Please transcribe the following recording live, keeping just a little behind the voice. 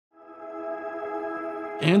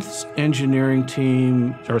Nth's engineering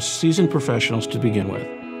team are seasoned professionals to begin with.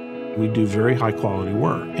 We do very high quality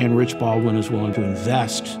work, and Rich Baldwin is willing to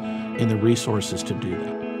invest in the resources to do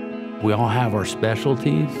that. We all have our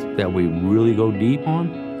specialties that we really go deep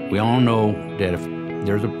on. We all know that if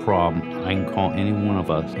there's a problem, I can call any one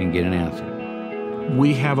of us and get an answer.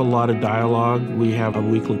 We have a lot of dialogue. We have a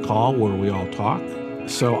weekly call where we all talk.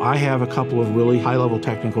 So I have a couple of really high-level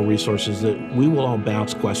technical resources that we will all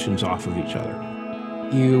bounce questions off of each other.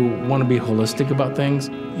 You want to be holistic about things.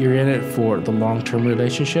 You're in it for the long-term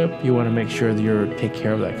relationship. You want to make sure that you take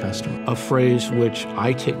care of that customer. A phrase which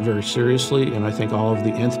I take very seriously, and I think all of the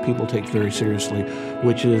Nth people take very seriously,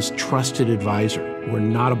 which is trusted advisor. We're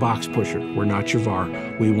not a box pusher. We're not your VAR.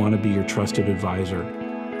 We want to be your trusted advisor.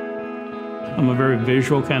 I'm a very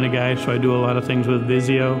visual kind of guy, so I do a lot of things with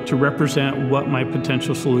Visio to represent what my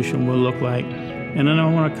potential solution will look like. And then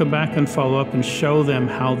I want to come back and follow up and show them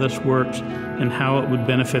how this works and how it would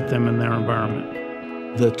benefit them in their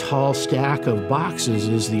environment. The tall stack of boxes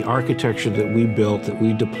is the architecture that we built, that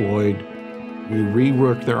we deployed. We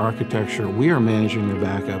reworked their architecture. We are managing their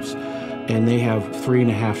backups, and they have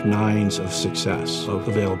 3.5 nines of success of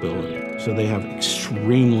availability. So they have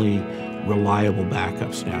extremely reliable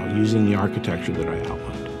backups now using the architecture that I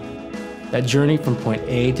outlined. That journey from point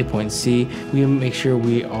A to point C, we make sure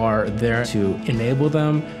we are there to enable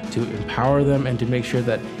them, to empower them, and to make sure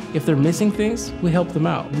that if they're missing things, we help them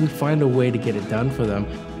out. We find a way to get it done for them.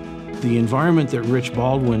 The environment that Rich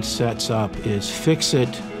Baldwin sets up is fix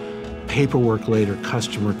it, paperwork later,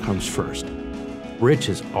 customer comes first. Rich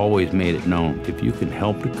has always made it known, if you can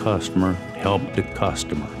help the customer, help the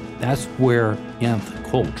customer. That's where Nth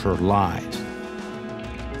culture lies.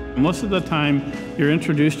 Most of the time, you're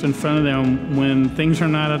introduced in front of them when things are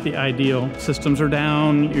not at the ideal. Systems are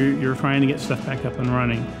down, you're trying to get stuff back up and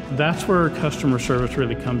running. That's where customer service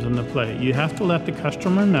really comes into play. You have to let the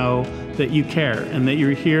customer know that you care and that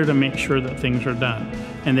you're here to make sure that things are done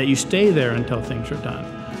and that you stay there until things are done,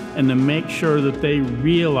 and to make sure that they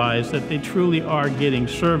realize that they truly are getting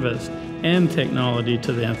service and technology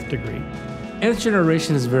to the nth degree. Nth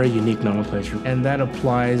Generation is a very unique nomenclature, and that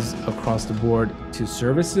applies across the board to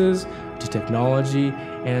services, to technology,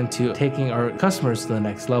 and to taking our customers to the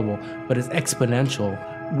next level, but it's exponential.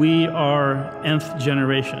 We are Nth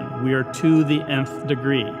Generation. We are to the nth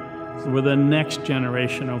degree. So we're the next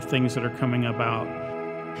generation of things that are coming about.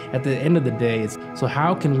 At the end of the day, it's so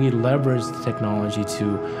how can we leverage the technology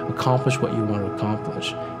to accomplish what you want to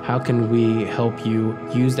accomplish? How can we help you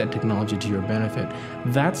use that technology to your benefit?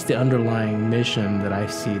 That's the underlying mission that I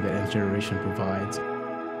see that Nth Generation provides.